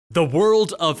The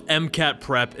world of MCAT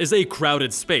prep is a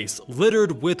crowded space,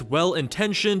 littered with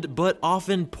well-intentioned but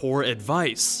often poor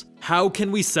advice. How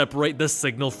can we separate the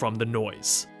signal from the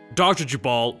noise? Dr.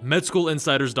 Jubal,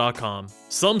 MedSchoolInsiders.com.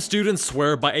 Some students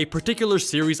swear by a particular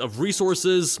series of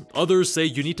resources, others say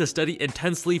you need to study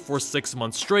intensely for 6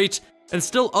 months straight, and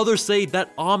still others say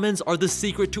that almonds are the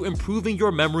secret to improving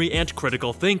your memory and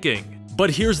critical thinking.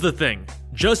 But here's the thing.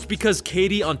 Just because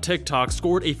Katie on TikTok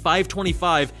scored a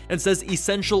 525 and says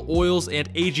essential oils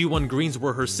and AG1 greens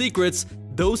were her secrets,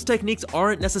 those techniques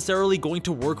aren't necessarily going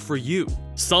to work for you.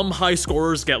 Some high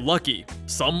scorers get lucky,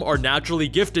 some are naturally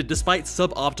gifted despite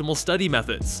suboptimal study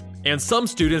methods, and some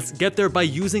students get there by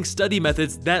using study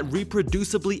methods that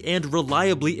reproducibly and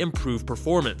reliably improve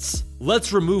performance.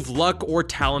 Let's remove luck or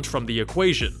talent from the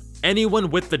equation. Anyone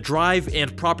with the drive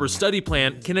and proper study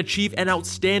plan can achieve an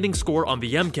outstanding score on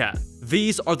the MCAT.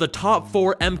 These are the top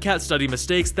 4 MCAT study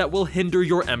mistakes that will hinder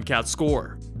your MCAT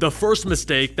score. The first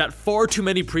mistake that far too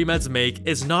many pre-meds make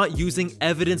is not using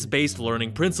evidence-based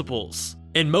learning principles.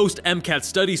 In most MCAT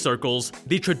study circles,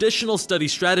 the traditional study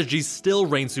strategies still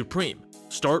reign supreme.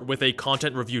 Start with a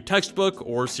content review textbook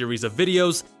or series of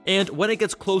videos, and when it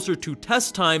gets closer to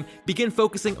test time, begin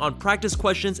focusing on practice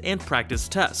questions and practice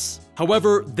tests.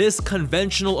 However, this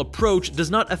conventional approach does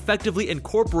not effectively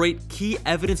incorporate key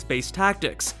evidence-based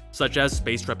tactics, such as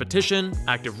spaced repetition,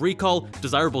 active recall,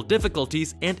 desirable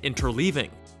difficulties, and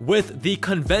interleaving. With the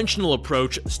conventional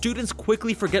approach, students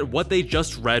quickly forget what they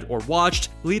just read or watched,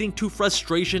 leading to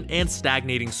frustration and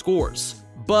stagnating scores.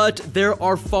 But there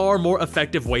are far more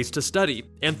effective ways to study,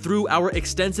 and through our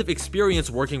extensive experience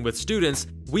working with students,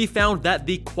 we found that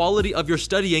the quality of your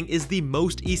studying is the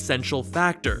most essential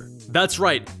factor. That's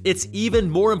right, it's even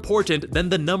more important than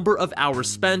the number of hours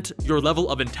spent, your level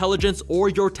of intelligence, or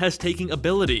your test-taking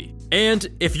ability. And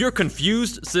if you're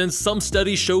confused, since some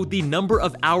studies show the number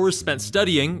of hours spent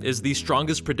studying is the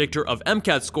strongest predictor of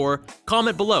MCAT score,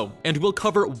 comment below and we'll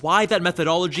cover why that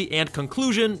methodology and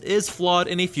conclusion is flawed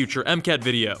in a future MCAT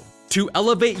video. To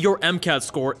elevate your MCAT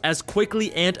score as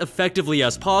quickly and effectively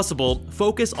as possible,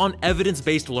 focus on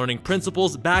evidence-based learning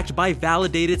principles backed by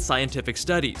validated scientific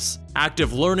studies.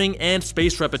 Active learning and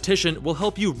spaced repetition will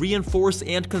help you reinforce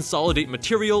and consolidate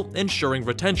material, ensuring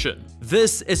retention.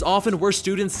 This is often where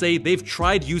students say they've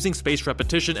tried using spaced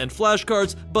repetition and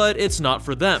flashcards, but it's not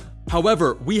for them.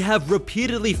 However, we have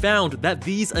repeatedly found that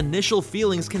these initial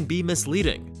feelings can be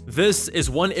misleading. This is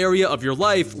one area of your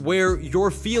life where your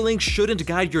feelings shouldn't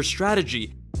guide your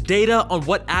strategy. Data on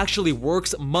what actually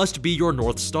works must be your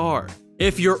North Star.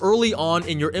 If you're early on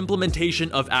in your implementation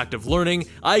of active learning,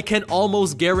 I can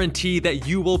almost guarantee that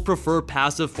you will prefer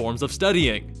passive forms of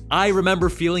studying. I remember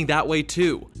feeling that way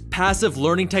too. Passive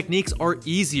learning techniques are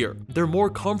easier, they're more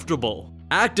comfortable.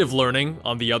 Active learning,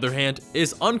 on the other hand,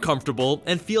 is uncomfortable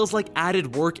and feels like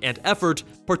added work and effort,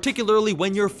 particularly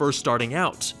when you're first starting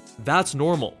out. That's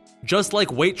normal. Just like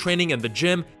weight training in the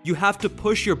gym, you have to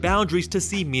push your boundaries to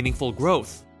see meaningful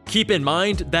growth. Keep in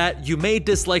mind that you may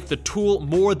dislike the tool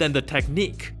more than the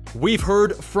technique. We've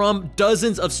heard from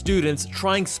dozens of students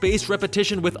trying spaced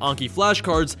repetition with Anki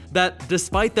flashcards that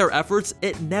despite their efforts,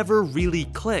 it never really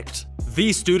clicked.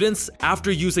 These students,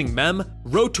 after using Memm,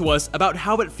 wrote to us about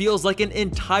how it feels like an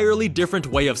entirely different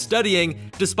way of studying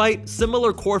despite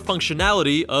similar core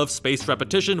functionality of spaced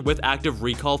repetition with active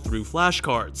recall through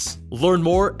flashcards. Learn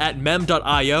more at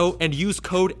memm.io and use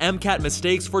code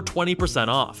MCATmistakes for 20%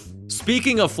 off.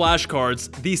 Speaking of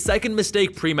flashcards, the second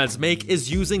mistake pre-meds make is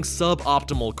using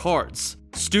suboptimal cards.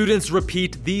 Students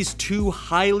repeat these 2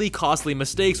 highly costly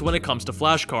mistakes when it comes to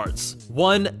flashcards.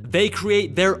 1, they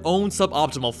create their own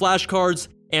suboptimal flashcards,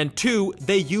 and 2,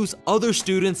 they use other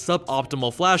students'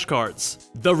 suboptimal flashcards.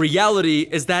 The reality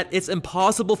is that it's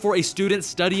impossible for a student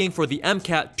studying for the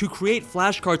MCAT to create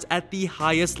flashcards at the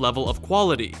highest level of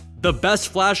quality. The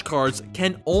best flashcards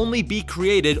can only be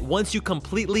created once you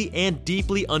completely and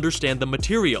deeply understand the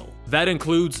material. That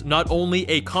includes not only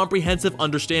a comprehensive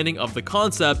understanding of the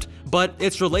concept, but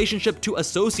its relationship to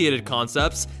associated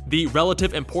concepts, the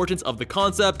relative importance of the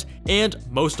concept, and,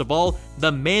 most of all,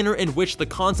 the manner in which the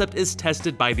concept is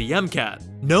tested by the MCAT.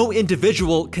 No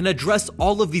individual can address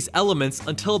all of these elements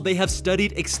until they have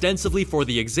studied extensively for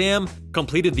the exam,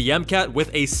 completed the MCAT with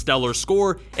a stellar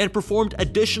score, and performed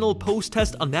additional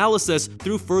post-test analysis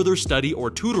through further study or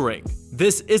tutoring.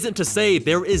 This isn't to say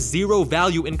there is zero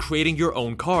value in creating your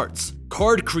own cards.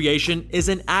 Card creation is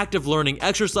an active learning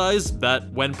exercise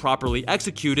that, when properly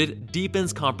executed,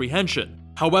 deepens comprehension.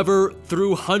 However,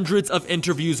 through hundreds of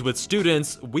interviews with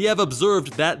students, we have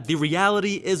observed that the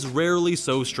reality is rarely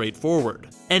so straightforward.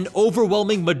 An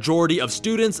overwhelming majority of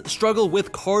students struggle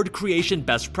with card creation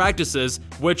best practices,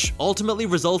 which ultimately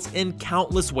results in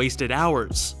countless wasted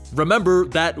hours. Remember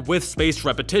that with spaced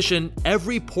repetition,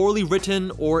 every poorly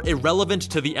written or irrelevant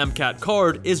to the MCAT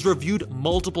card is reviewed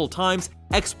multiple times,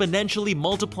 exponentially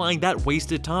multiplying that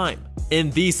wasted time.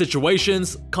 In these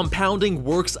situations, compounding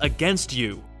works against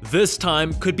you. This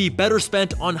time could be better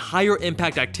spent on higher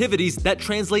impact activities that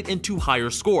translate into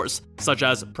higher scores, such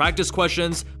as practice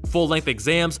questions, full-length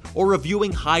exams, or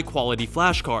reviewing high-quality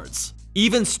flashcards.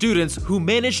 Even students who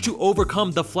manage to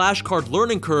overcome the flashcard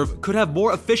learning curve could have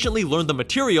more efficiently learned the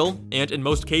material, and in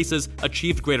most cases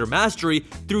achieved greater mastery,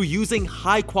 through using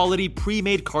high-quality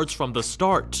pre-made cards from the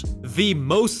start. The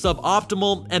most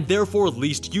suboptimal, and therefore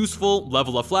least useful,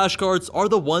 level of flashcards are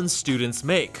the ones students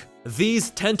make. These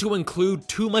tend to include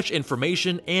too much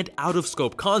information and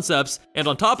out-of-scope concepts, and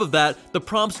on top of that, the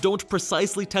prompts don't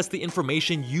precisely test the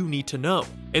information you need to know.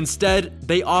 Instead,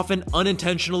 they often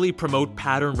unintentionally promote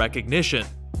pattern recognition.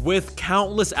 With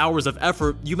countless hours of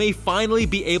effort, you may finally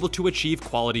be able to achieve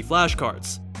quality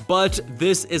flashcards. But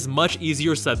this is much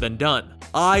easier said than done.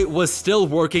 I was still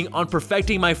working on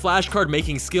perfecting my flashcard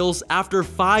making skills after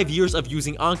 5 years of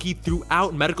using Anki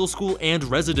throughout medical school and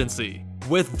residency.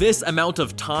 With this amount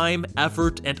of time,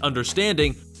 effort, and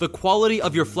understanding, the quality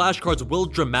of your flashcards will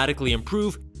dramatically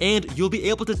improve, and you'll be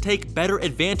able to take better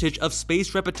advantage of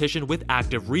spaced repetition with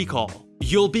active recall.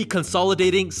 You'll be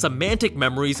consolidating semantic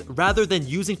memories rather than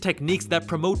using techniques that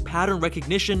promote pattern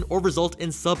recognition or result in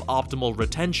suboptimal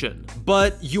retention.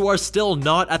 But you are still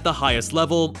not at the highest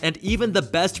level, and even the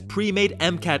best pre-made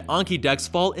MCAT Anki decks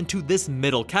fall into this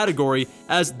middle category,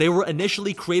 as they were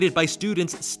initially created by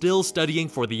students still studying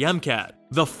for the MCAT.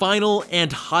 The final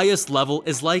and highest level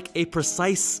is like a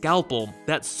precise scalpel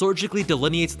that surgically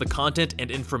delineates the content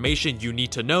and information you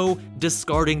need to know,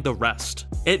 discarding the rest.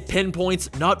 It pinpoints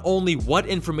not only what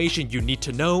information you need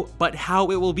to know, but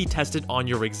how it will be tested on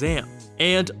your exam.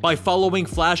 And by following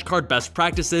flashcard best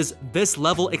practices, this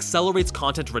level accelerates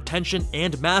content retention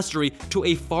and mastery to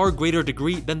a far greater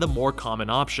degree than the more common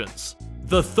options.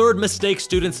 The third mistake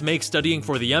students make studying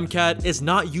for the MCAT is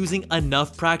not using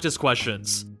enough practice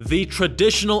questions. The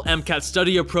traditional MCAT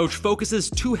study approach focuses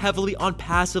too heavily on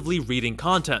passively reading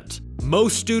content.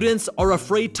 Most students are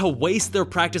afraid to waste their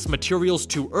practice materials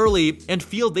too early and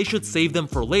feel they should save them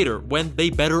for later when they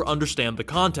better understand the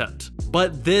content.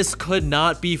 But this could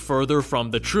not be further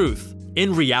from the truth.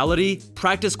 In reality,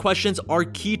 practice questions are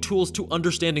key tools to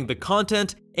understanding the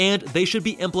content, and they should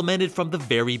be implemented from the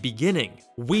very beginning.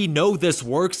 We know this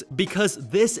works because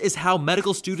this is how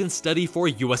medical students study for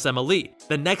USMLE,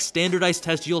 the next standardized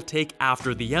test you'll take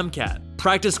after the MCAT.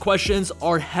 Practice questions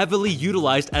are heavily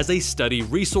utilized as a study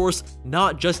resource,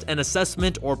 not just an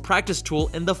assessment or practice tool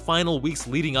in the final weeks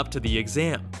leading up to the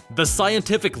exam. The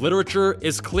scientific literature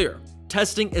is clear.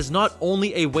 Testing is not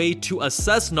only a way to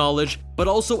assess knowledge, but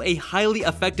also a highly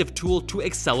effective tool to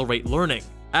accelerate learning.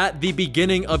 At the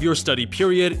beginning of your study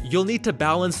period, you'll need to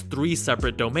balance 3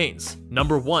 separate domains.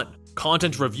 Number 1,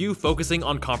 content review focusing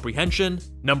on comprehension.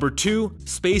 Number 2,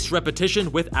 spaced repetition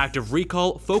with active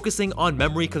recall focusing on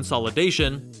memory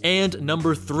consolidation. And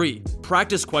number 3,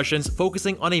 practice questions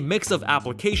focusing on a mix of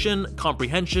application,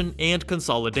 comprehension, and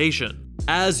consolidation.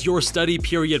 As your study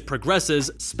period progresses,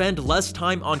 spend less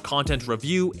time on content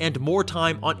review and more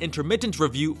time on intermittent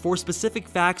review for specific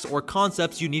facts or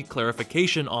concepts you need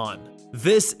clarification on.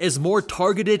 This is more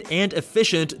targeted and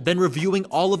efficient than reviewing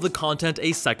all of the content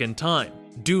a second time.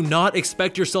 Do not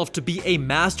expect yourself to be a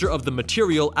master of the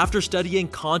material after studying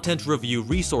content review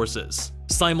resources.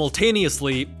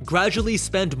 Simultaneously, gradually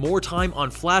spend more time on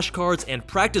flashcards and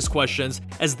practice questions,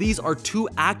 as these are 2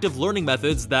 active learning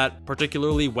methods that,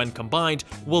 particularly when combined,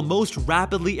 will most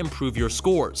rapidly improve your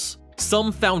scores.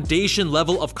 Some foundation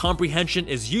level of comprehension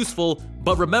is useful,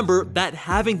 but remember that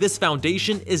having this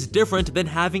foundation is different than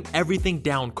having everything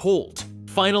down cold.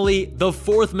 Finally, the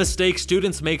 4th mistake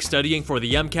students make studying for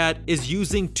the MCAT is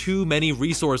using too many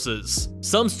resources.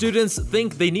 Some students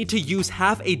think they need to use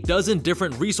half a dozen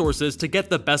different resources to get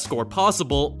the best score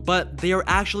possible, but they are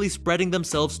actually spreading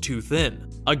themselves too thin.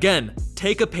 Again,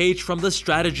 take a page from the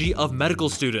strategy of medical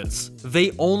students.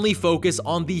 They only focus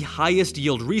on the highest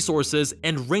yield resources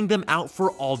and wring them out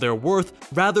for all they're worth,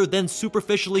 rather than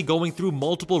superficially going through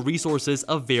multiple resources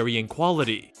of varying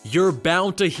quality. You're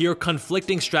bound to hear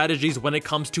conflicting strategies when it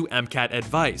comes to MCAT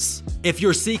advice. If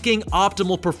you're seeking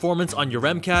optimal performance on your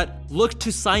MCAT, look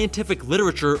to scientific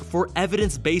literature for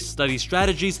evidence-based study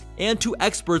strategies and to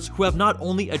experts who have not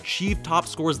only achieved top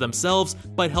scores themselves,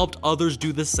 but helped others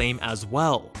do the same as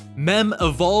well. well. Memm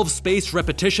evolves spaced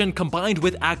repetition combined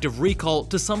with active recall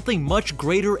to something much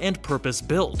greater and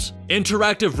purpose-built.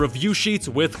 Interactive review sheets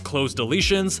with closed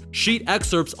deletions, sheet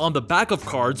excerpts on the back of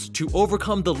cards to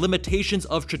overcome the limitations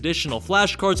of traditional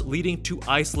flashcards leading to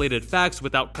isolated facts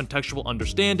without contextual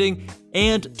understanding,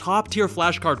 and top-tier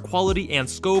flashcard quality and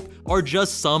scope are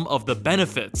just some of the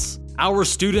benefits. Our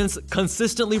students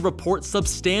consistently report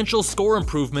substantial score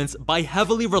improvements by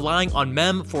heavily relying on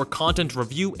Memm for content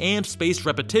review and spaced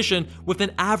repetition with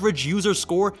an average user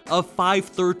score of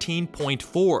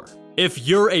 513.4. If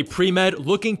you're a pre-med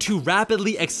looking to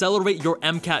rapidly accelerate your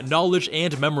MCAT knowledge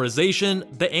and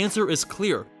memorization, the answer is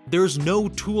clear. There's no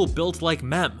tool built like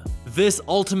Memm. This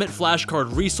ultimate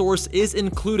flashcard resource is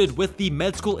included with the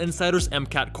Med School Insiders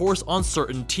MCAT course on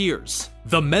certain tiers.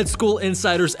 The Med School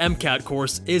Insiders MCAT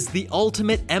course is the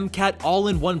ultimate MCAT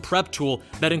all-in-one prep tool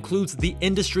that includes the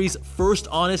industry's first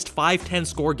honest 510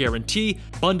 score guarantee,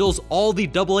 bundles all the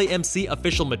AAMC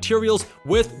official materials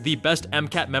with the best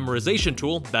MCAT memorization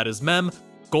tool, that is Memm,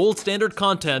 gold standard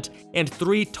content, and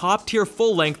 3 top-tier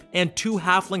full-length and 2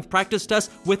 half-length practice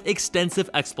tests with extensive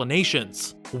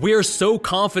explanations. We're so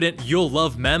confident you'll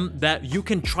love Memm that you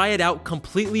can try it out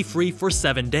completely free for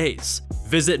 7 days.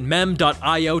 Visit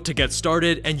memm.io to get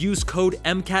started and use code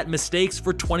MCATmistakes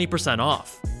for 20%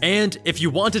 off. And if you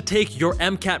want to take your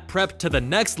MCAT prep to the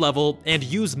next level and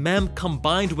use Memm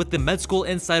combined with the Med School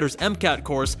Insiders MCAT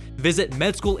course, visit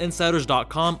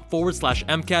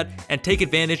medschoolinsiders.com/MCAT and take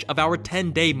advantage of our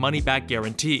 10-day money-back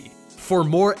guarantee. For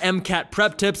more MCAT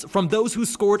prep tips from those who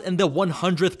scored in the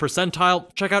 100th percentile,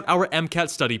 check out our MCAT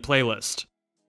study playlist.